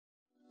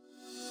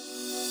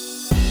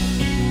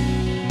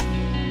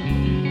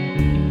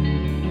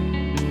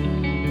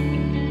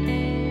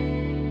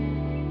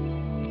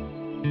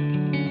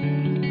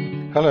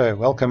Hello,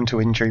 welcome to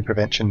Injury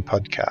Prevention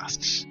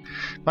Podcasts.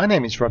 My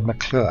name is Rod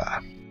McClure.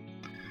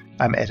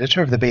 I'm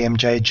editor of the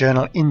BMJ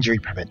journal Injury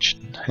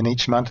Prevention, and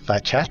each month I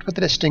chat with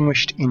a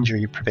distinguished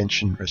injury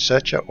prevention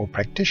researcher or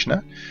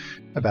practitioner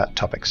about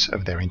topics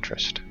of their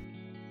interest.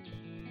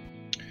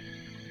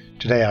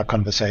 Today our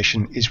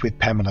conversation is with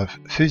Pamela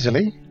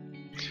Fuseli,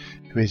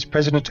 who is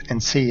President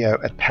and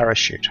CEO at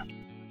Parachute.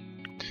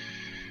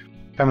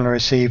 Pamela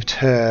received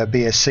her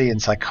BSc in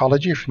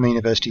Psychology from the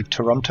University of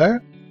Toronto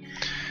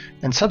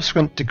and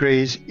subsequent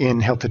degrees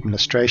in Health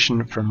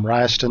Administration from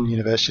Ryerson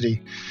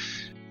University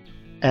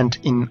and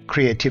in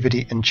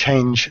Creativity and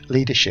Change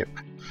Leadership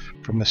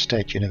from the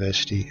State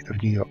University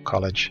of New York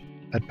College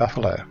at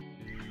Buffalo.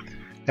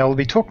 Now we'll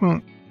be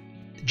talking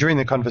during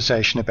the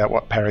conversation about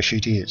what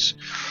Parachute is,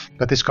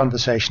 but this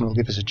conversation will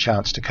give us a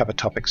chance to cover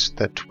topics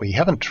that we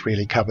haven't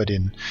really covered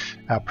in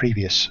our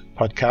previous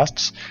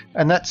podcasts,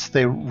 and that's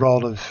the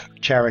role of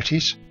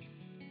charities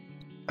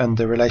and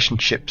the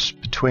relationships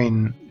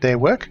between their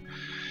work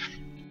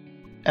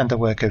and the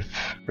work of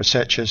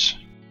researchers,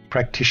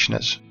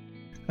 practitioners,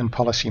 and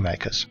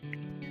policymakers.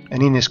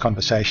 And in this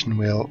conversation,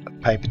 we'll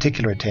pay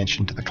particular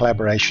attention to the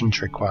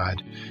collaborations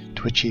required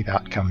to achieve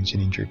outcomes in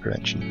injury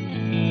prevention.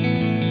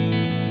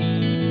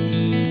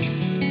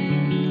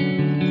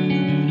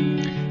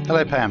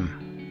 Hello,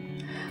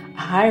 Pam.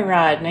 Hi,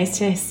 Rod. Nice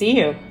to see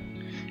you.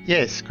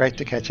 Yes, great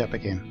to catch up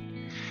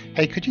again.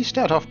 Hey, could you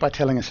start off by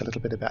telling us a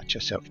little bit about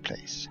yourself,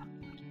 please?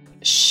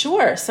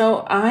 Sure.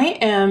 So I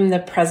am the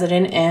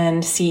president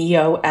and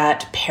CEO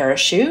at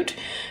Parachute,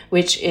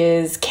 which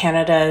is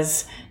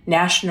Canada's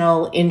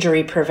national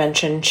injury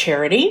prevention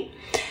charity.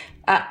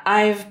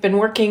 I've been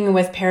working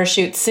with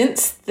Parachute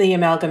since the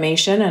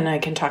amalgamation, and I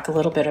can talk a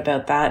little bit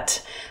about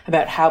that,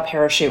 about how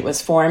Parachute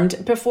was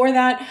formed. Before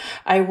that,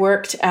 I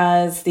worked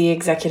as the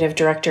executive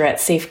director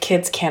at Safe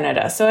Kids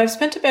Canada. So I've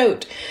spent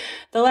about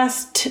the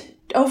last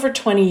over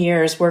 20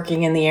 years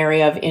working in the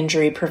area of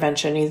injury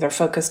prevention, either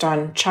focused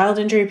on child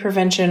injury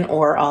prevention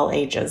or all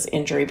ages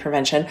injury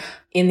prevention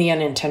in the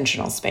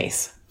unintentional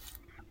space.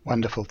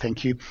 Wonderful,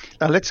 thank you.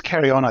 Now let's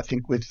carry on, I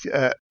think, with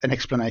an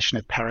explanation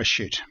of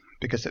Parachute,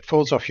 because it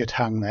falls off your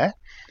tongue there,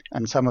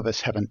 and some of us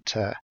haven't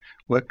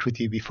worked with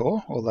you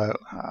before, although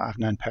I've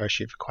known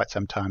Parachute for quite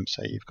some time,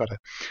 so you've got a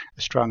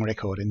strong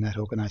record in that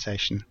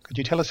organisation. Could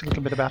you tell us a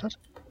little bit about it?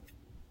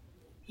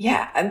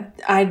 Yeah,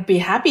 I'd be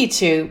happy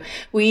to.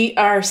 We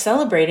are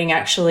celebrating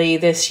actually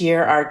this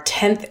year our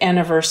 10th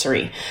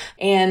anniversary.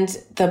 And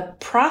the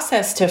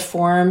process to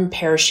form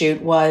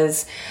Parachute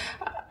was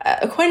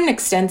quite an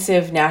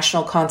extensive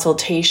national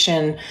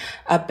consultation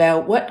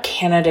about what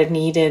Canada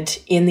needed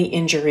in the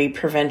injury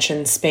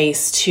prevention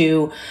space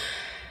to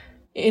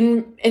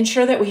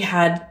ensure that we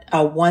had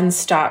a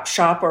one-stop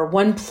shop or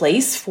one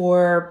place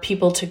for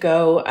people to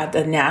go at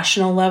the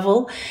national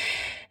level.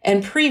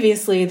 And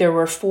previously, there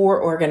were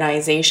 4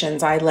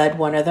 organizations. I led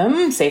one of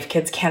them, Safe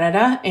Kids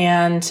Canada,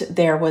 and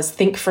there was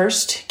Think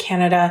First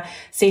Canada,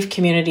 Safe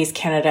Communities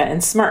Canada,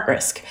 and Smart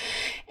Risk.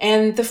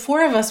 And the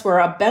 4 of us were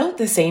about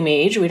the same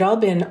age. We'd all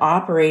been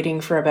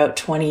operating for about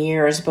 20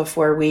 years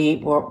before we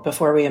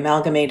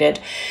amalgamated.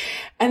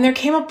 And there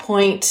came a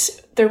point,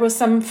 there was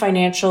some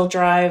financial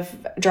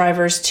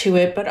drivers to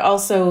it, but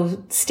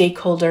also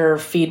stakeholder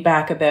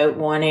feedback about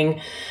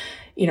wanting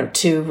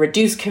to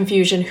reduce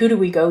confusion. Who do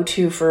we go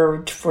to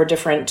for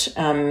different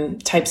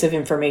types of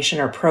information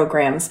or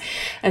programs?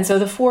 And so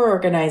the 4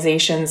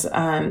 organizations,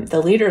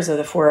 the leaders of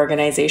the 4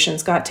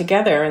 organizations got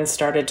together and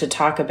started to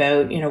talk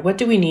about, what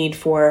do we need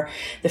for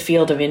the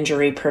field of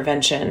injury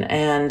prevention?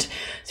 And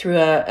through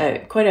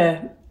quite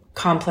a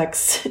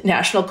complex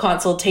national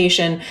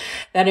consultation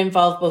that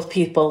involved both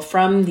people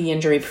from the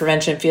injury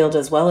prevention field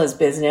as well as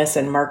business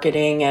and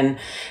marketing and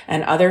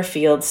other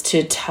fields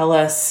to tell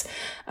us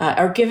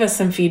or give us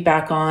some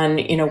feedback on,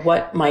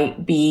 what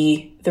might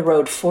be the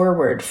road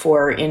forward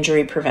for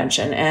injury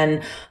prevention.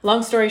 And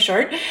long story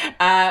short,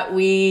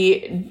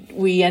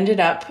 we ended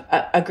up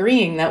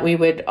agreeing that we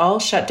would all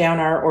shut down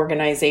our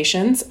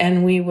organizations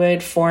and we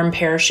would form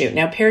Parachute.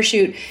 Now,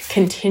 Parachute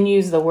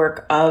continues the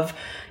work of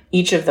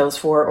each of those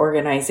 4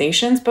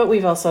 organizations, but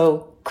we've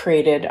also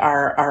created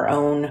our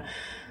own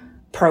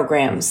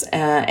programs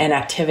and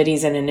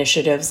activities and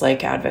initiatives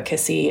like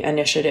advocacy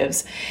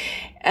initiatives.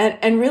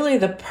 And really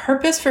the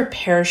purpose for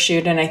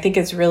Parachute, and I think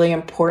it's really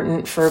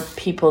important for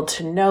people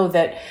to know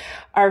that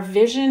our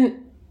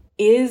vision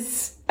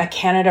is a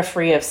Canada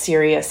free of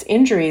serious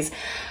injuries,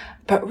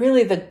 but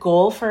really the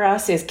goal for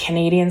us is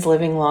Canadians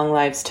living long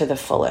lives to the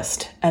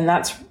fullest. And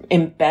that's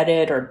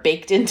embedded or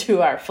baked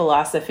into our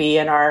philosophy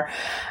and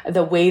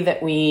the way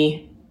that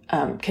we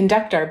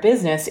conduct our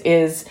business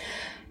is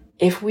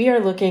if we are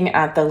looking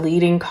at the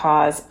leading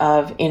cause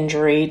of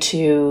injury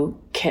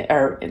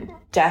or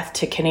death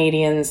to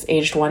Canadians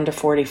aged 1 to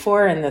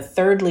 44 and the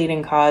 3rd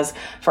leading cause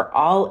for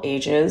all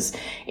ages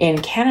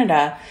in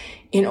Canada,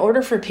 in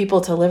order for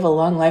people to live a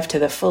long life to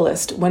the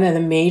fullest, one of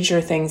the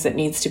major things that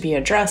needs to be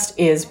addressed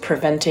is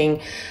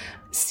preventing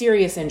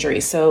serious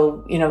injuries.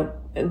 So,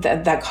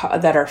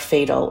 that are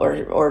fatal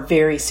or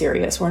very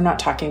serious. We're not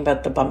talking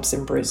about the bumps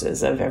and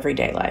bruises of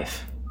everyday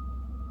life.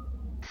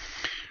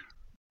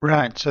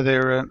 Right. So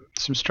there are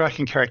some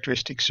striking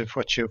characteristics of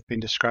what you've been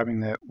describing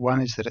there. One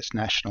is that it's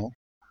national,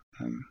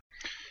 um,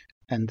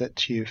 and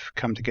that you've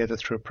come together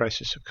through a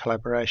process of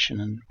collaboration,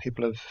 and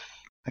people have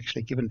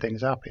actually given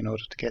things up in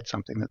order to get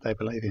something that they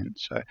believe in.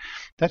 So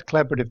that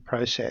collaborative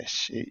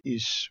process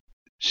is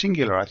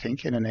singular, I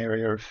think, in an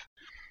area of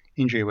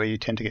injury where you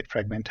tend to get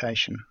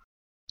fragmentation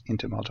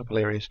into multiple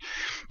areas.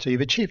 So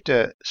you've achieved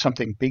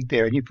something big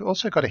there, and you've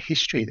also got a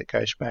history that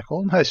goes back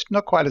almost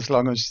not quite as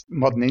long as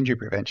modern injury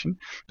prevention,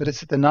 but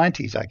it's at the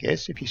 90s, I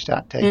guess, if you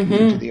start taking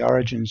into the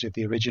origins of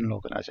the original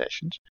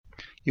organisations.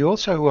 You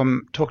also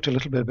talked a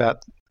little bit about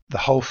the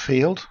whole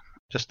field,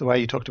 just the way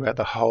you talked about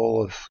the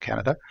whole of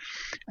Canada,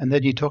 and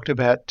then you talked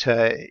about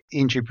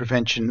injury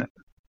prevention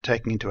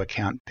taking into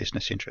account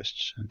business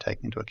interests and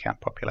taking into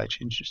account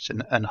population interests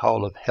and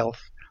whole of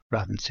health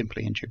rather than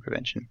simply injury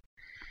prevention.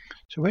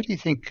 So where do you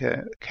think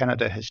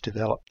Canada has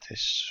developed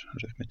this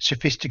sort of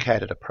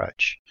sophisticated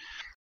approach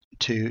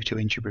to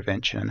injury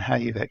prevention, and how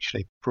you've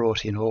actually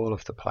brought in all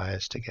of the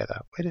players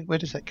together? Where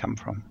does that come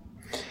from?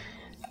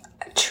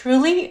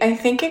 Truly, I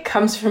think it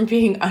comes from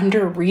being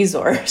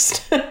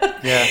under-resourced.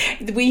 Yeah.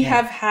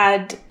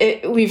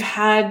 We've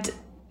had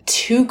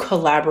to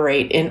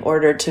collaborate in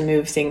order to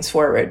move things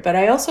forward. But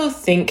I also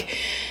think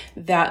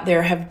that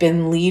there have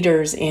been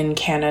leaders in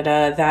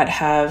Canada that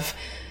have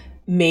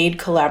made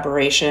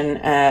collaboration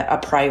a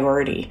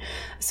priority.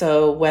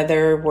 So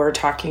whether we're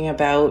talking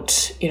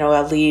about,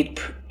 a lead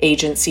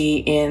agency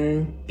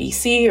in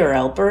BC or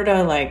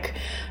Alberta, like,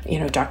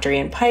 Dr.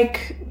 Ian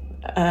Pike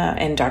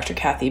and Dr.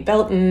 Kathy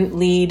Belton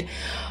lead,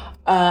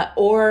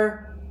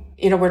 or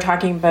we're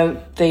talking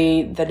about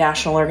the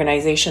national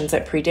organizations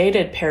that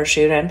predated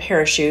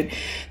Parachute.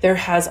 There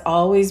has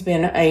always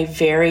been a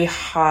very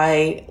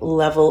high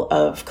level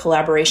of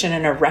collaboration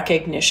and a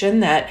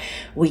recognition that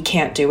we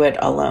can't do it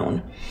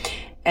alone.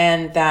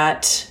 And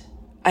that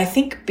I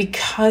think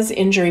because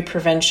injury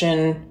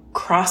prevention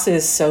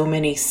crosses so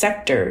many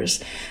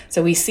sectors,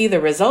 so we see the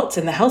results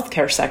in the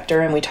healthcare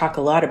sector, and we talk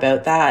a lot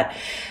about that.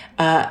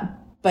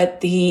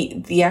 But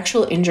the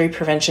actual injury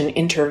prevention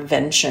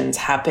interventions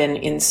happen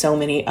in so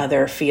many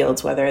other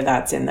fields, whether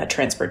that's in the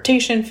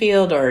transportation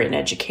field or in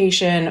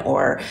education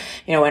or,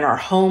 in our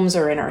homes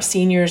or in our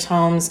seniors'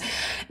 homes,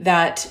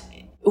 that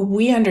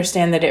we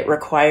understand that it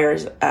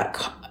requires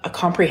a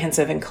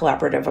comprehensive and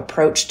collaborative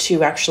approach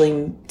to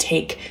actually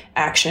take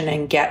action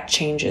and get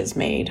changes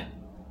made.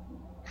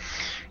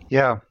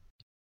 Yeah.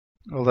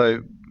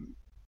 Although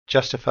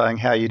justifying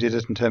how you did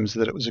it in terms of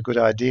that it was a good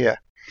idea,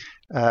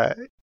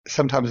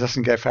 sometimes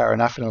doesn't go far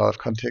enough in a lot of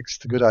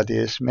contexts. The good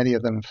ideas, many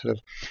of them sort of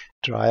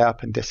dry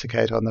up and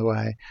desiccate on the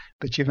way,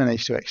 but you've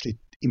managed to actually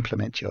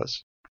implement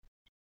yours.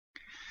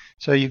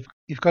 So you've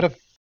got a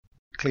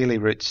clearly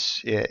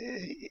roots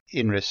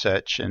in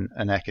research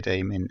and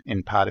academia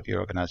in part of your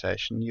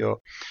organisation. You're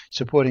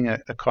supporting a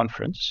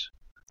conference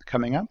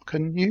coming up.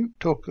 Can you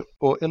talk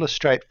or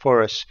illustrate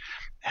for us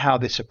how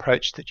this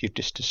approach that you've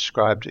just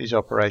described is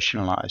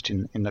operationalised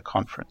in the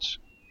conference?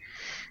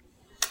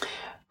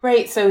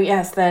 Right. So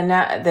yes,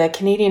 the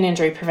Canadian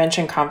Injury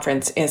Prevention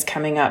Conference is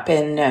coming up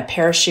in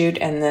Parachute,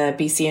 and the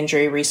BC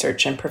Injury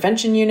Research and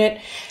Prevention Unit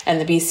and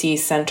the BC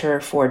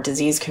Centre for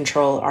Disease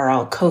Control are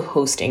all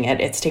co-hosting it.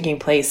 It's taking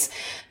place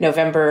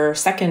November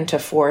 2nd to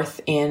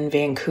 4th in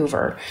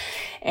Vancouver.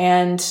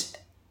 And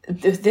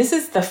this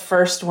is the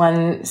first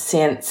one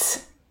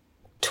since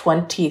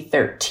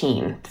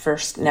 2013,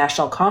 first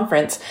national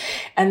conference.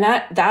 And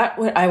that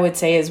what I would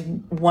say is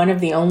one of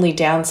the only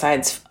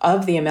downsides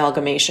of the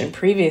amalgamation.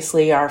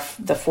 Previously,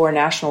 the four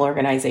national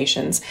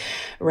organizations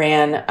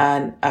ran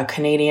a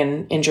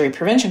Canadian Injury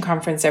Prevention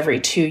Conference every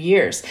 2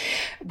 years,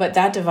 but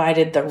that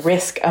divided the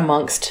risk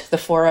amongst the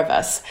four of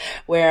us,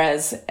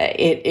 whereas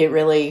it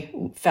really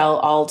fell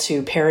all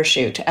to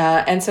Parachute.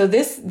 And so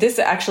this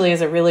actually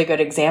is a really good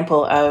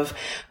example of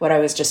what I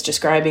was just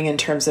describing in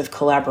terms of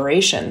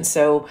collaboration.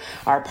 So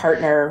our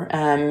partner,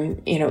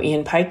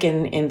 Ian Pike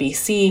in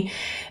BC,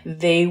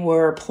 they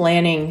were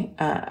planning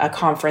a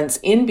conference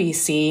in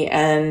BC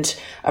and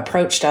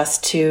approached us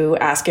to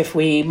ask if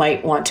we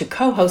might want to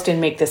co-host and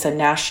make this a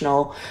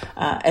national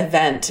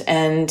event.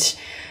 And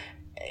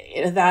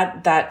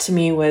that to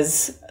me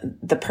was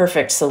the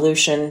perfect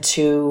solution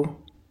to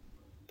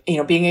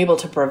being able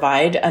to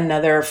provide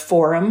another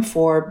forum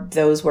for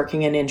those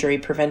working in injury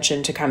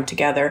prevention to come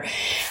together.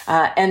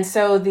 And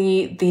so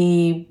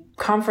the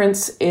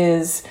conference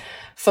is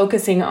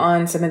focusing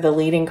on some of the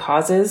leading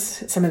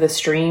causes. Some of the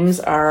streams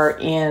are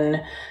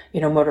in,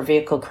 motor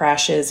vehicle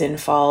crashes, in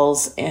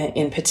falls,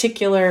 in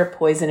particular,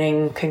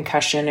 poisoning,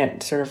 concussion.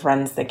 It sort of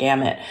runs the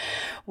gamut.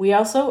 We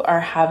also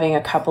are having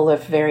a couple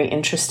of very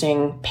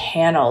interesting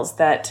panels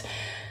that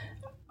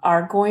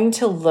are going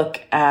to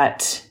look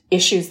at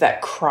issues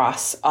that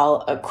cross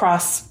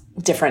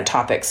different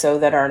topics, so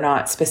that are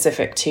not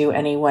specific to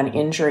any one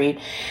injury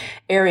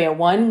area.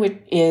 One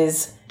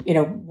is,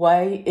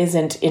 why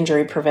isn't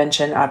injury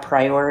prevention a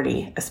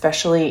priority,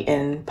 especially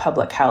in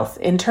public health,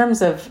 in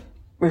terms of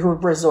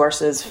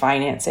resources,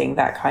 financing,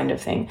 that kind of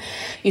thing.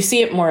 You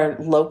see it more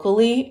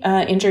locally,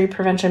 injury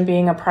prevention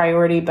being a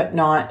priority, but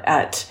not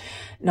at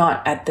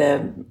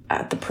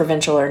the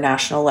provincial or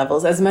national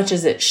levels as much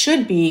as it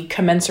should be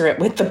commensurate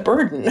with the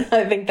burden.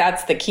 I think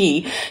that's the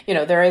key.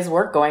 There is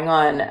work going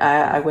on.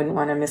 I wouldn't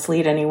want to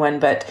mislead anyone,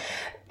 but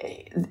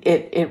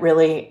it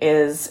really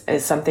is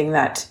something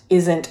that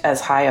isn't as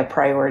high a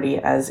priority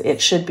as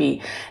it should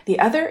be. The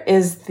other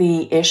is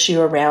the issue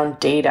around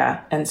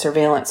data and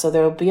surveillance. So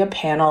there will be a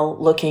panel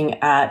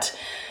looking at,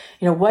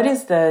 what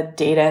is the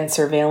data and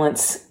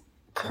surveillance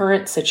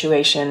current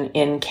situation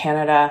in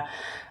Canada,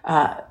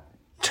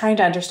 trying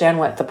to understand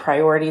what the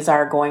priorities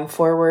are going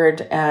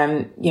forward.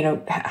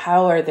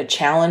 How are the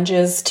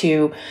challenges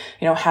to,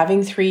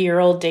 having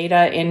 3-year-old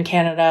data in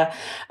Canada?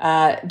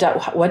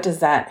 How does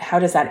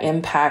that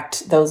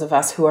impact those of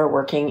us who are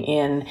working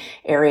in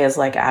areas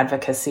like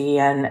advocacy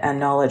and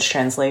knowledge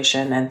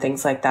translation and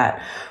things like that?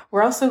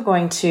 We're also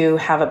going to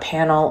have a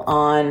panel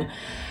on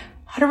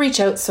how to reach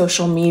out with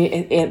social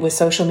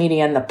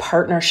media and the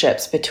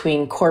partnerships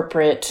between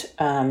corporate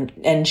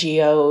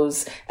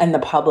NGOs and the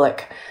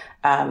public.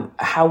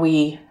 How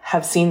we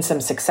have seen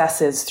some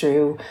successes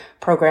through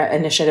program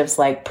initiatives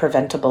like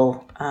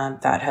Preventable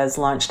that has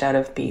launched out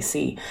of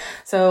BC.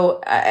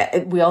 So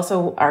we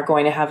also are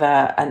going to have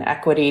an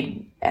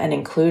equity and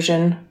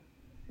inclusion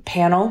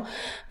panel.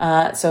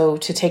 So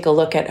to take a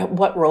look at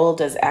what role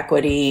does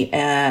equity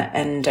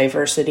and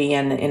diversity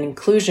and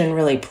inclusion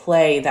really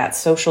play, that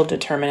social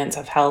determinants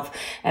of health,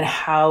 and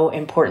how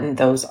important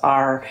those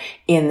are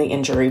in the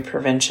injury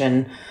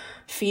prevention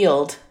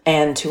field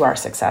and to our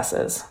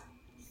successes.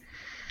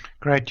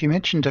 Great. You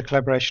mentioned a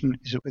collaboration.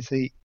 Is it with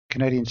the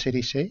Canadian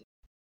CDC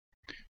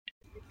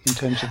in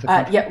terms of the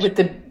conference?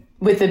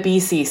 with the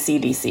BC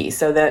CDC.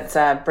 So that's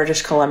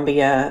British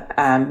Columbia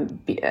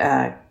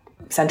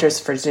Centers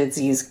for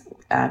Disease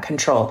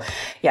Control.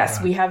 Yes,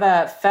 right. We have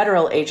a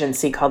federal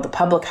agency called the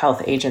Public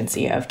Health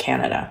Agency of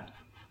Canada,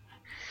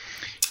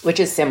 which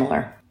is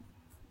similar.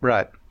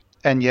 Right.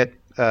 And yet,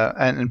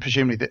 and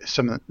presumably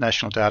some of the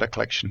national data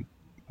collection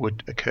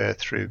would occur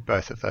through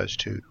both of those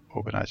two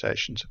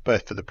organisations,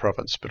 both for the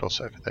province but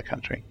also for the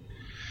country.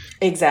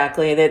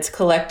 Exactly. It's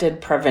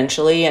collected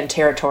provincially and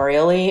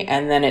territorially,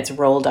 and then it's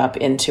rolled up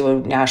into a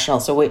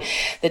national. So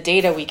the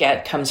data we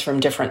get comes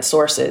from different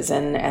sources,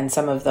 and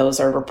some of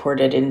those are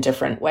reported in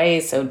different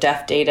ways. So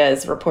death data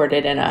is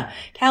reported in a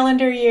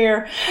calendar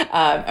year,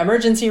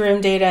 emergency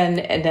room data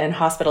and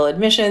hospital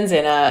admissions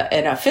in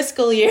a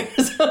fiscal year,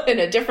 so in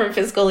a different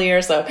fiscal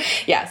year. So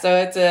yeah,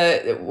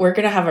 so we're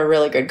going to have a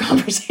really good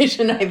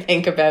conversation, I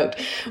think, about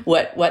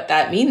what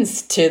that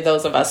means to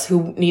those of us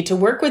who need to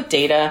work with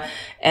data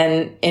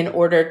and in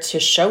order to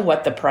show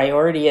what the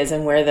priority is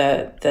and where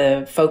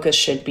the focus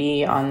should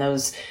be on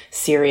those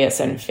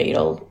serious and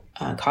fatal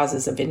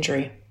causes of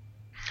injury.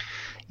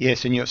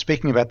 Yes, and you're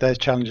speaking about those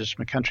challenges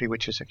from a country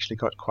which has actually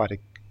got quite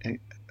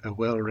a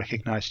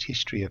well-recognised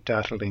history of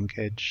data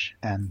linkage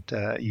and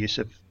use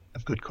of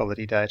good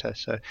quality data.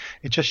 So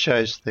it just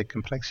shows the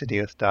complexity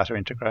of data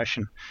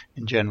integration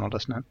in general,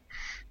 doesn't it?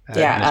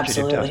 Yeah,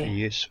 absolutely. Data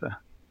use for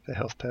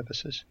health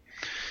purposes.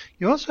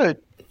 You also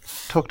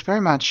talked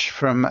very much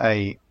from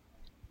a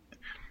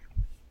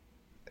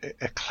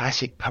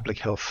classic public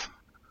health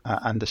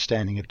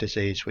understanding of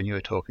disease when you were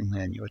talking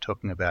then. You were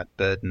talking about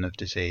burden of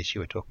disease,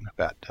 you were talking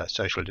about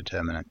social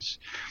determinants,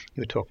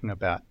 you were talking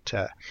about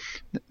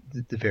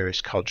the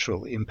various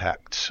cultural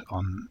impacts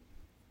on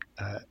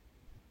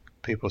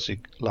people's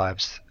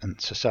lives and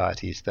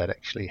societies that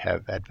actually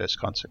have adverse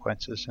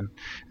consequences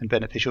and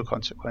beneficial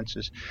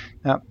consequences.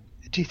 Now,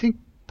 do you think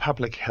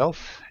public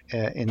health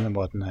in the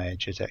modern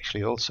age is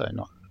actually also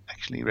not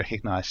actually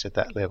recognised at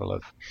that level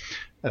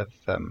of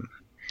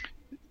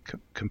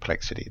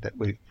complexity, that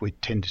we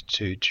tend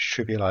to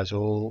trivialise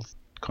all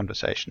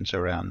conversations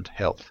around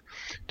health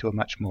to a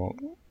much more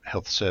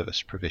health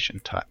service provision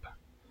type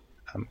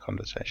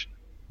conversation?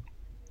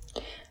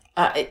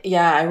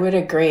 Yeah, I would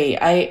agree.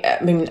 I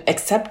mean,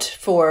 except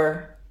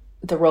for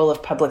the role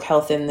of public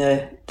health in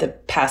the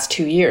past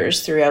 2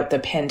 years throughout the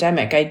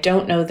pandemic, I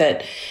don't know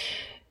that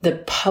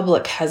the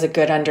public has a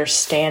good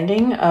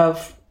understanding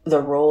of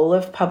the role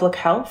of public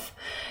health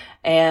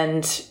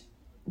and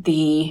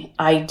the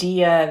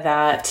idea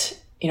that,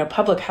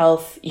 public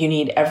health you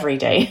need every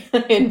day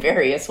in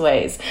various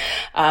ways.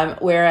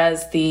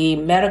 Whereas the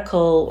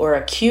medical or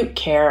acute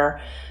care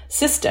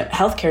system,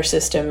 healthcare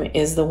system,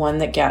 is the one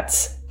that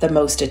gets the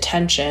most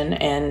attention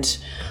and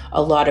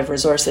a lot of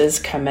resources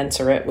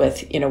commensurate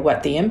with,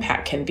 what the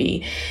impact can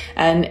be.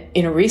 And,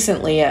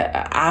 recently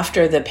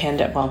after the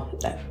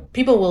pandemic,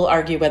 people will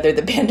argue whether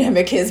the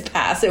pandemic is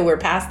past, or we're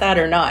past that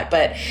or not,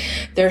 but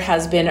there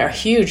has been a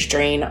huge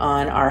drain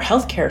on our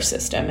healthcare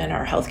system and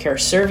our healthcare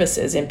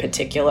services, in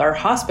particular, our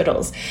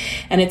hospitals.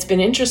 And it's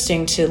been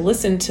interesting to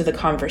listen to the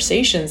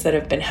conversations that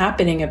have been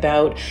happening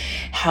about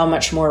how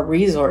much more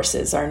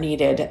resources are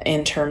needed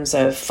in terms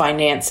of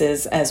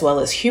finances as well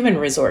as human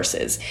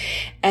resources.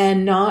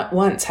 And not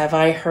once have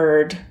I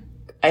heard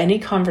any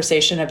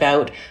conversation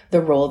about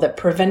the role that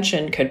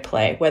prevention could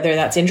play, whether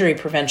that's injury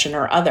prevention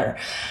or other.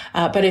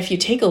 But if you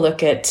take a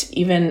look at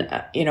even,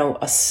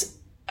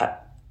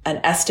 an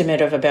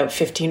estimate of about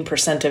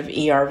 15% of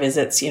ER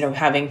visits,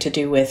 having to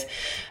do with,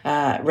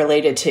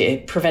 related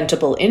to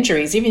preventable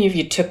injuries, even if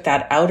you took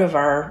that out of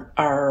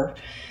our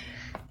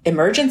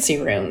emergency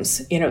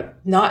rooms,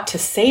 not to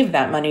save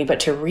that money, but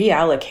to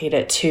reallocate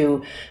it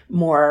to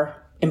more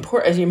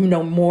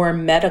important, more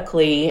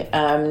medically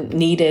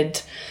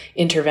needed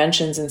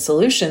interventions and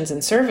solutions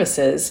and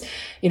services,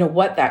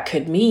 what that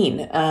could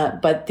mean.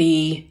 But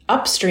the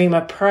upstream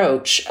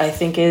approach, I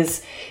think,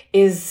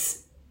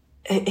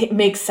 it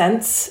makes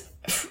sense,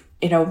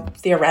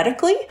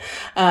 theoretically.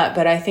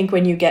 But I think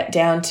when you get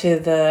down to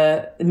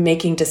the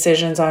making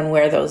decisions on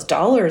where those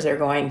dollars are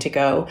going to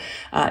go,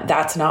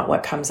 that's not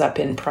what comes up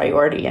in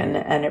priority.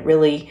 And it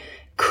really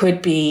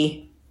could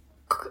be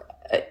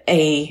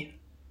a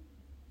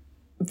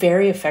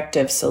very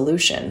effective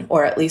solution,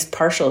 or at least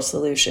partial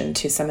solution,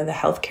 to some of the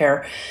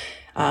healthcare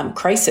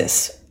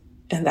crisis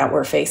that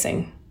we're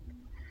facing.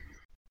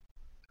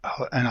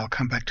 And I'll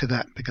come back to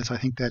that, because I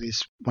think that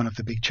is one of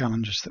the big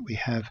challenges that we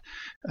have.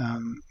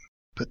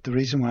 But the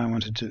reason why I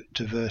wanted to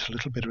divert a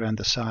little bit around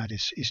the side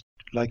is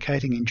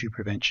locating injury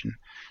prevention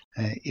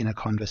in a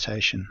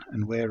conversation,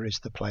 and where is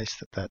the place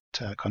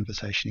that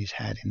conversation is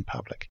had in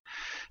public.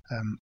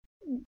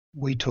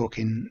 We talk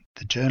in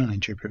the journal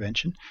Injury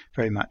Prevention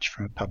very much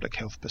from a public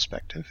health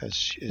perspective,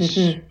 as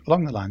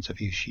along the lines of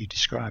you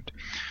described.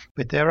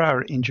 But there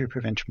are injury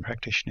prevention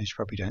practitioners who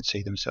probably don't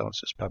see themselves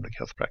as public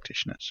health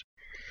practitioners,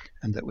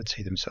 and that would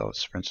see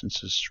themselves, for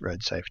instance, as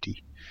road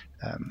safety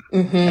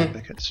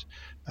advocates,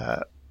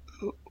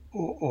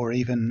 or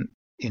even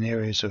in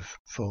areas of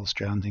falls,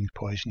 drownings,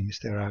 poisonings.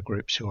 There are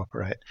groups who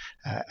operate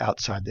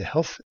outside the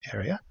health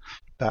area,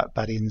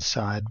 but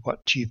inside what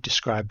you've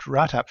described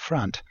right up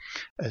front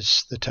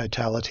as the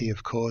totality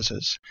of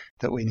causes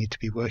that we need to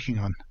be working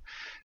on.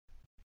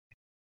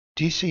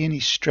 Do you see any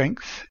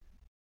strength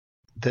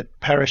that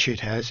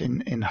Parachute has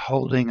in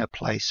holding a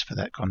place for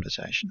that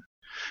conversation?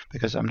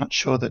 Because I'm not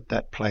sure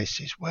that place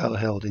is well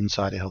held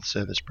inside a health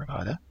service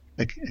provider,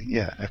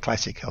 a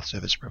classic health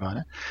service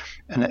provider,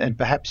 and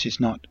perhaps is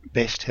not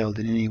best held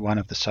in any one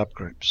of the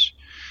subgroups.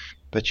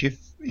 But you've,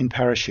 in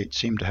Parachute,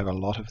 seem to have a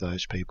lot of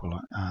those people.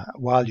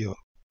 While you've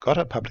got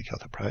a public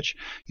health approach,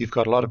 you've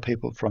got a lot of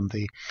people from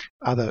the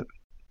other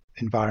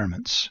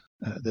environments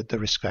that the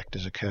risk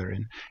factors occur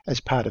in as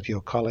part of your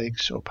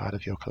colleagues or part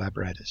of your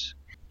collaborators.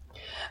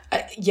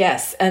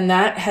 Yes, and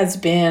that has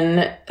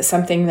been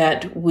something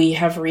that we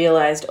have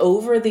realized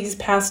over these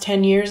past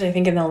 10 years. I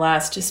think in the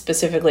last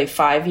specifically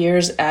 5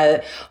 years,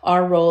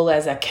 our role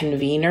as a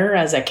convener,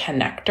 as a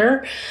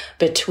connector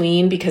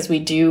between, because we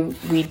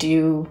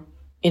do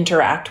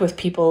interact with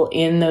people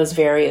in those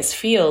various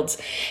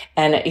fields.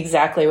 And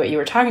exactly what you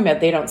were talking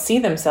about, they don't see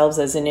themselves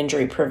as an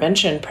injury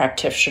prevention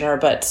practitioner,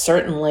 but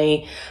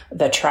certainly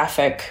the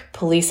traffic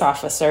police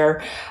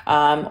officer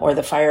or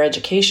the fire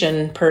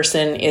education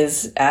person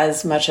is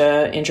as much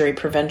an injury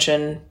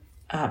prevention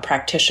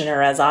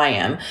practitioner as I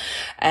am.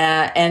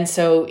 And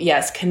so,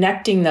 yes,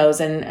 connecting those.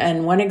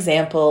 And one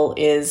example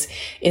is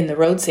in the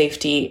road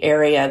safety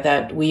area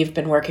that we've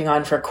been working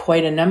on for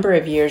quite a number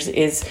of years,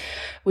 is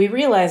we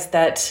realized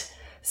that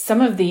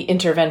some of the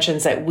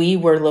interventions that we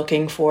were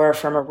looking for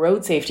from a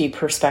road safety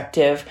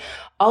perspective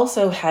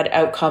also had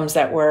outcomes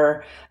that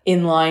were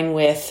in line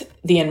with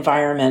the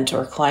environment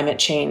or climate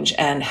change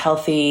and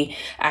healthy,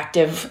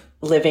 active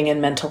living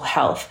and mental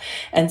health.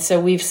 And so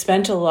we've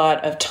spent a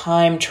lot of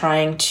time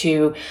trying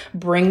to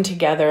bring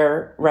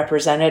together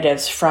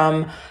representatives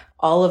from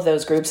all of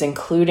those groups,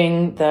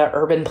 including the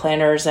urban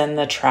planners and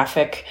the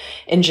traffic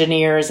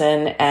engineers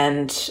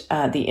and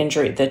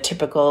the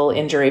typical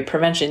injury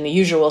prevention, the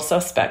usual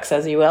suspects,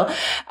 as you will,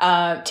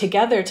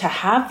 together to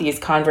have these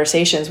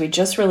conversations. We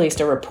just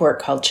released a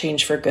report called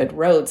Change for Good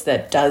Roads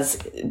that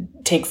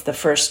takes the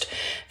first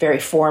very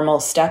formal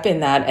step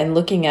in that, and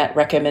looking at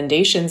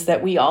recommendations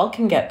that we all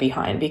can get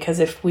behind. Because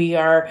if we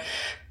are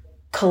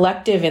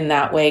collective in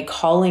that way,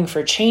 calling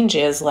for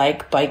changes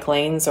like bike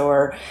lanes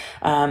or,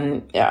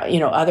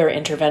 other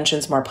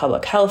interventions, more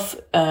public health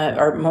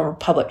or more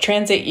public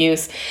transit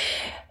use,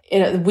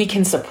 we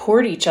can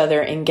support each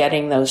other in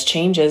getting those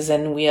changes.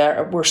 And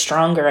we're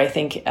stronger, I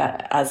think,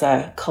 as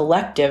a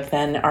collective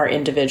than our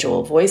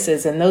individual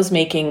voices. And those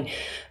making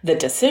the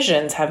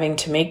decisions, having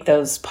to make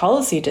those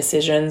policy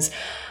decisions,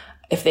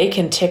 if they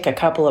can tick a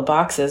couple of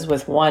boxes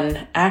with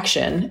one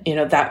action,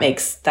 that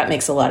makes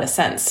a lot of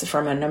sense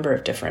from a number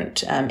of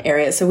different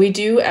areas. So we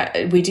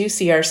do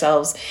see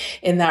ourselves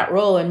in that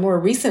role. And more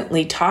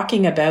recently,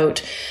 talking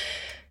about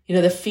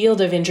the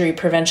field of injury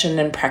prevention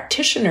and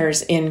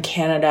practitioners in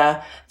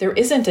Canada, there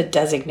isn't a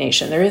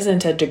designation, there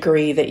isn't a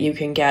degree that you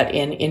can get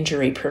in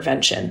injury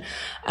prevention,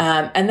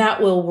 and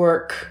that will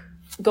work.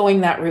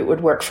 Going that route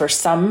would work for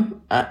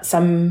some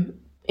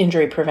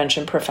injury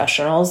prevention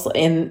professionals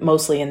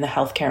mostly in the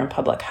healthcare and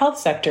public health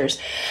sectors.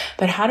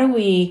 But how do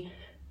we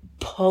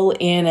pull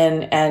in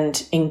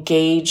and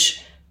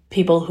engage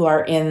people who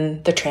are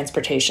in the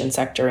transportation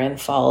sector, in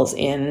Falls,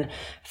 in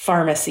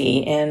pharmacy,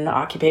 in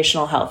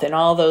occupational health, in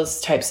all those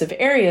types of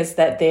areas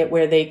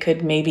where they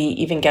could maybe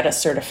even get a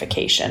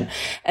certification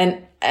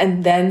and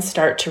then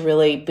start to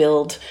really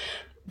build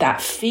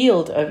that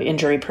field of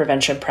injury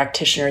prevention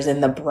practitioners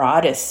in the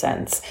broadest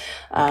sense,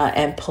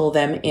 and pull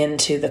them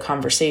into the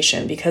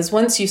conversation. Because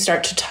once you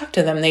start to talk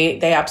to them,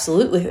 they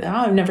absolutely,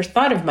 I've never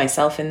thought of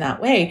myself in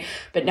that way,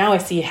 but now I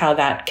see how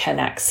that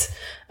connects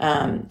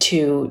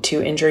to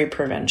injury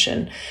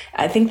prevention.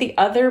 I think the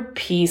other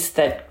piece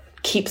that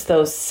keeps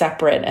those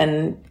separate,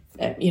 and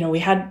we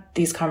had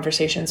these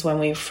conversations when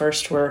we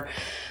first were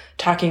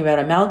talking about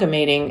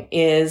amalgamating,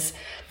 is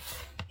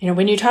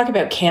when you talk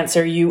about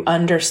cancer, you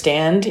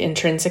understand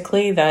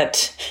intrinsically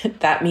that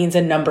that means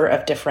a number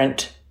of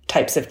different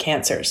types of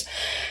cancers.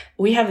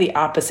 We have the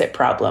opposite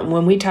problem.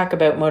 When we talk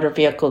about motor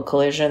vehicle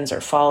collisions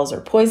or falls or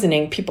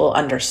poisoning, people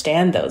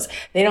understand those.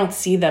 They don't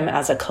see them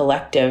as a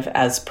collective,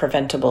 as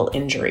preventable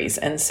injuries.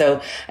 And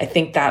so I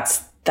think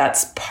that's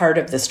part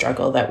of the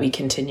struggle that we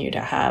continue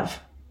to have.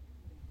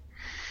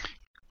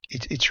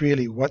 It's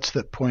really, what's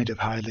the point of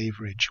high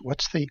leverage?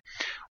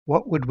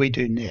 What would we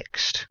do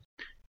next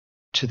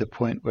to the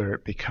point where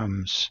it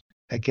becomes,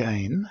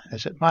 again,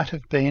 as it might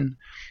have been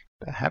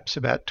perhaps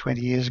about 20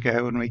 years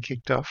ago when we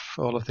kicked off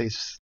all of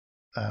these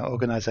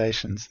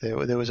organisations, there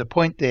was a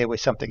point there where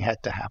something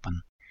had to happen.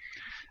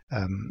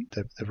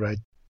 The road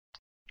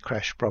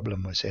crash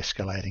problem was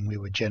escalating. We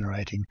were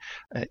generating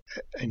an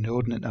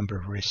inordinate number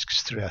of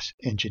risks through our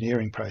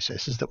engineering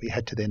processes that we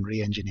had to then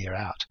re-engineer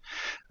out.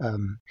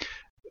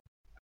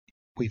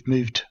 We've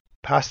moved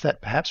past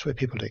that, perhaps, where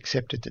people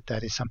accepted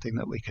that is something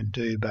that we can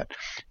do, but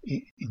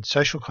in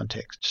social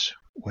contexts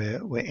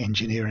where we're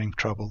engineering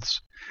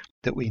troubles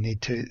that we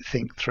need to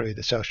think through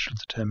the social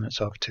determinants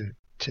of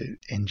to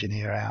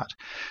engineer out.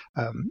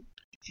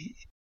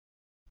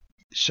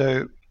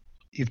 So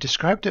you've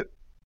described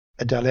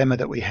a dilemma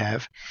that we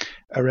have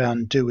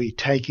around, do we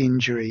take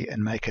injury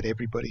and make it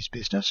everybody's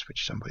business,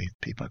 which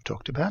people have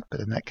talked about, but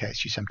in that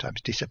case you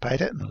sometimes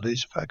dissipate it and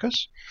lose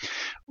focus,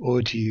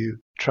 or do you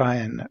try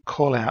and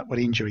call out what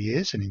injury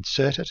is and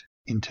insert it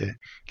into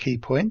key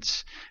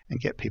points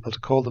and get people to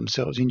call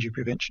themselves injury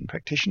prevention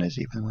practitioners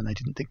even when they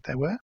didn't think they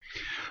were?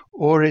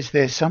 Or is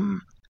there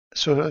some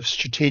sort of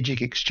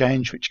strategic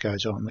exchange which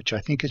goes on, which I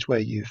think is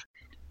where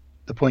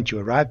the point you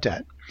arrived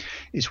at,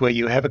 is where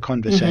you have a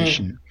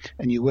conversation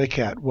and you work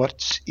out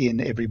what's in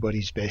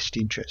everybody's best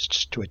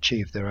interests to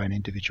achieve their own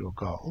individual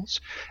goals,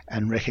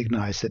 and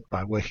recognize that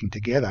by working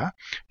together,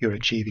 you're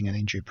achieving an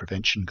injury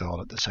prevention goal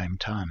at the same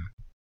time.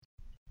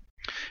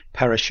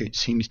 Parachute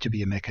seems to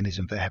be a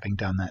mechanism for having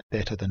done that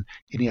better than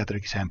any other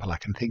example I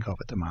can think of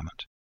at the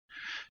moment.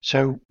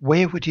 So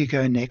where would you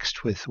go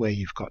next with where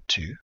you've got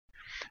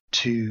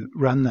to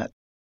run that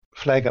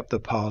flag up the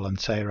pole and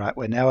say, right,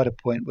 we're now at a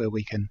point where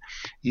we can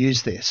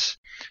use this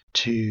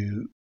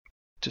to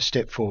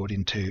step forward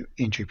into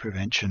injury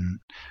prevention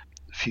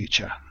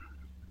future?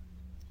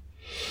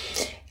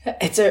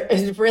 It's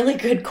a really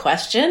good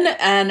question,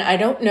 and I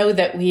don't know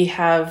that we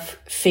have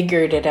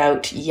figured it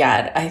out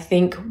yet. I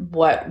think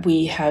what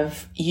we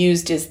have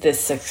used is this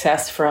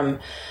success from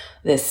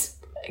this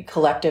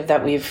collective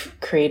that we've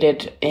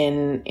created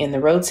in the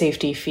road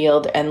safety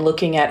field, and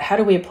looking at how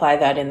do we apply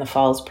that in the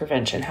falls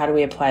prevention? How do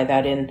we apply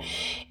that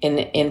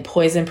in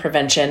poison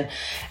prevention?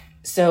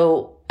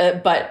 So,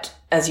 but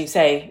as you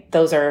say,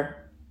 those are,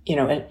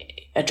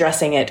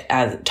 addressing it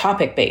as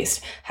topic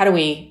based. How do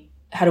we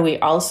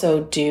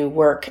also do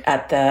work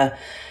at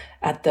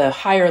the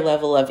higher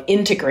level of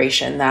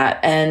integration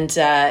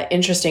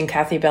interesting,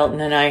 Kathy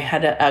Belton and I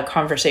had a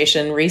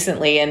conversation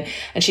recently, and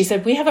she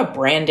said, we have a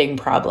branding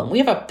problem. We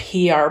have a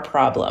PR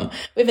problem.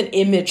 We have an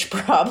image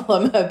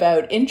problem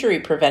about injury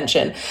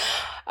prevention.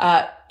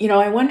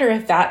 I wonder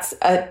if that's,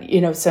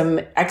 some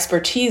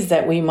expertise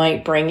that we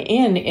might bring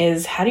in,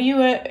 is how do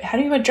you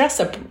address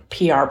a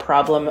PR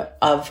problem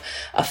of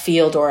a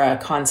field or a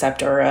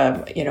concept or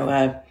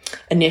a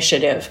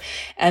initiative?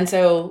 And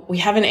so we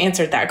haven't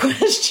answered that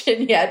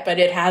question yet, but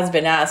it has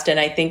been asked.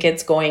 And I think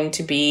it's going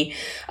to be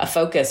a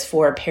focus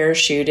for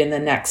Parachute in the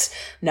next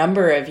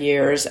number of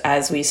years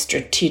as we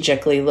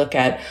strategically look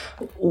at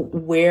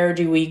where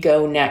do we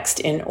go next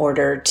in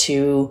order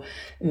to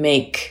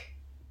make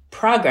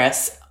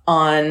progress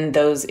on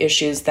those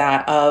issues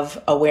that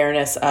of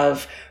awareness,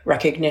 of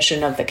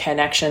recognition of the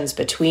connections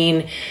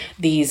between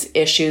these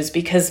issues,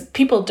 because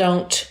people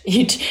don't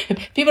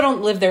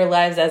live their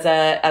lives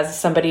as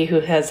somebody who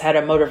has had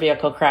a motor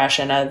vehicle crash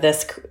and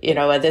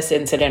this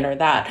incident or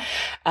that.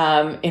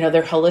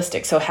 They're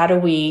holistic. So how do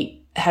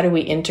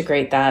we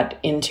integrate that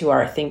into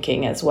our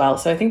thinking as well?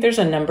 So I think there's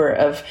a number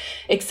of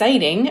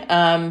exciting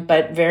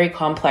but very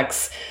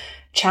complex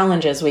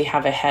challenges we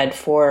have ahead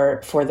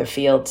for the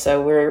field.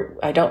 So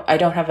I don't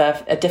have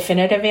a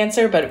definitive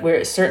answer, but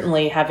we're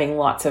certainly having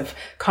lots of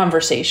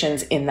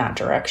conversations in that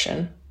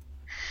direction.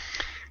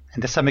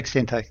 And to some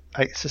extent,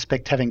 I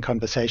suspect having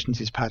conversations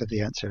is part of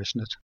the answer,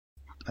 isn't it?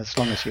 As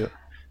long as you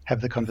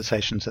have the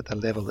conversations at the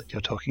level that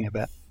you're talking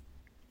about.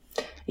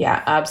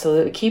 Yeah,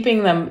 absolutely.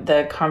 Keeping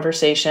the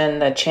conversation,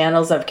 the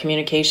channels of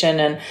communication,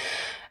 and,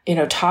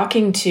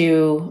 talking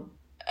to,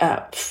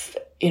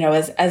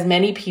 as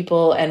many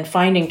people, and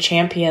finding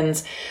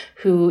champions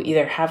who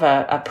either have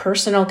a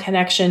personal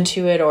connection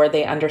to it or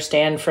they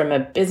understand from a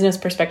business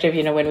perspective.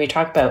 When we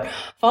talk about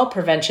fall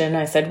prevention,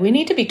 I said we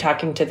need to be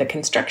talking to the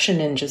construction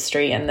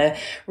industry and the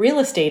real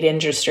estate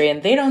industry,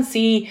 and they don't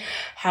see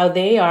how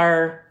they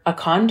are a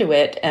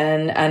conduit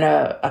and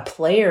a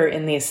player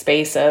in the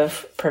space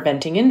of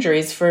preventing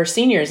injuries for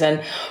seniors.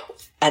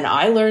 And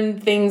I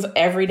learn things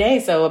every day.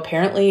 So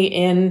apparently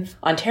in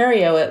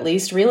Ontario, at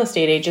least, real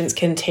estate agents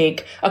can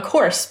take a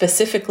course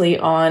specifically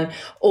on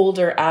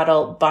older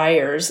adult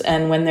buyers.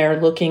 And when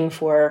they're looking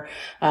for,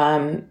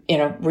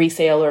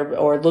 resale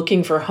or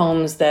looking for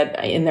homes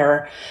that in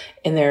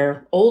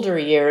their older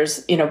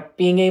years,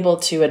 being able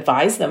to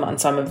advise them on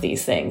some of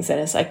these things.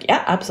 And it's like,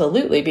 yeah,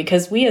 absolutely.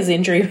 Because we as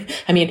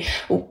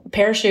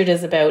Parachute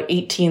is about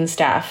 18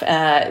 staff.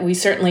 We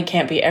certainly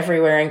can't be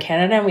everywhere in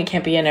Canada, and we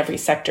can't be in every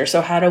sector.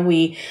 So how do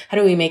we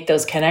make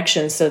those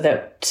connections so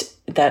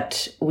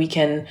that we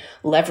can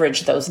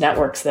leverage those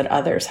networks that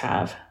others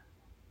have?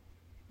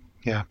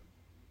 Yeah.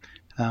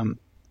 And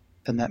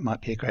that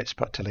might be a great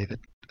spot to leave it.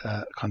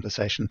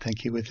 Conversation,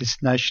 thank you, with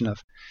this notion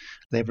of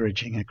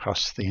leveraging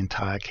across the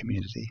entire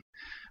community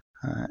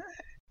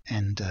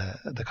and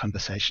the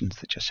conversations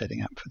that you're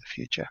setting up for the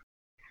future.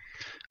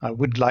 I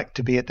would like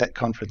to be at that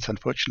conference,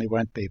 unfortunately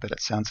won't be, but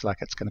it sounds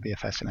like it's going to be a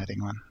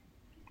fascinating one.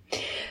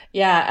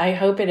 Yeah, I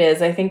hope it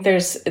is. I think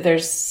there's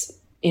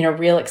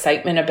real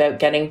excitement about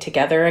getting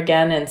together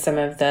again and some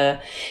of the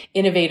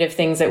innovative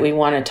things that we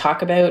want to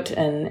talk about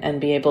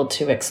and be able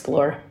to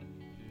explore.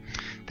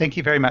 Thank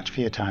you very much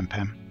for your time,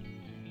 Pam.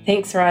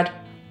 Thanks, Rod.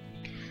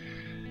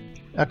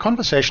 Our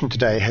conversation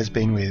today has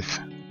been with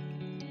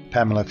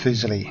Pamela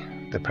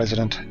Fuseli, the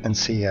President and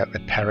CEO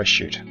at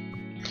Parachute.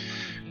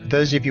 For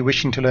those of you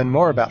wishing to learn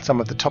more about some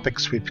of the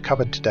topics we've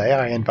covered today,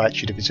 I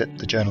invite you to visit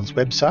the journal's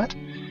website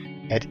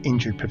at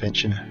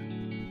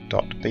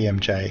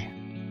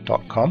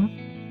injuryprevention.bmj.com.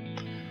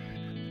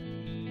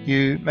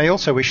 You may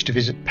also wish to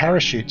visit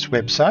Parachute's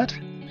website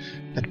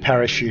at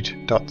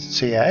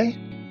parachute.ca.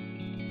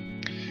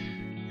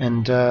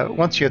 And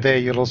once you're there,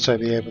 you'll also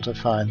be able to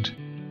find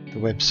the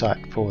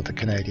website for the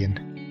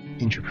Canadian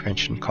Injury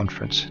Prevention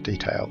Conference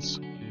details.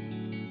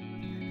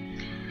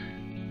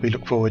 We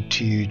look forward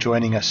to you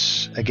joining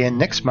us again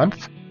next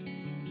month.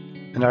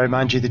 And I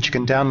remind you that you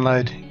can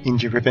download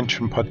Injury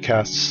Prevention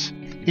podcasts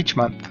each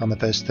month on the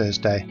first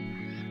Thursday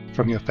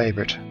from your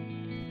favourite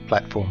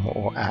platform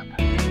or app.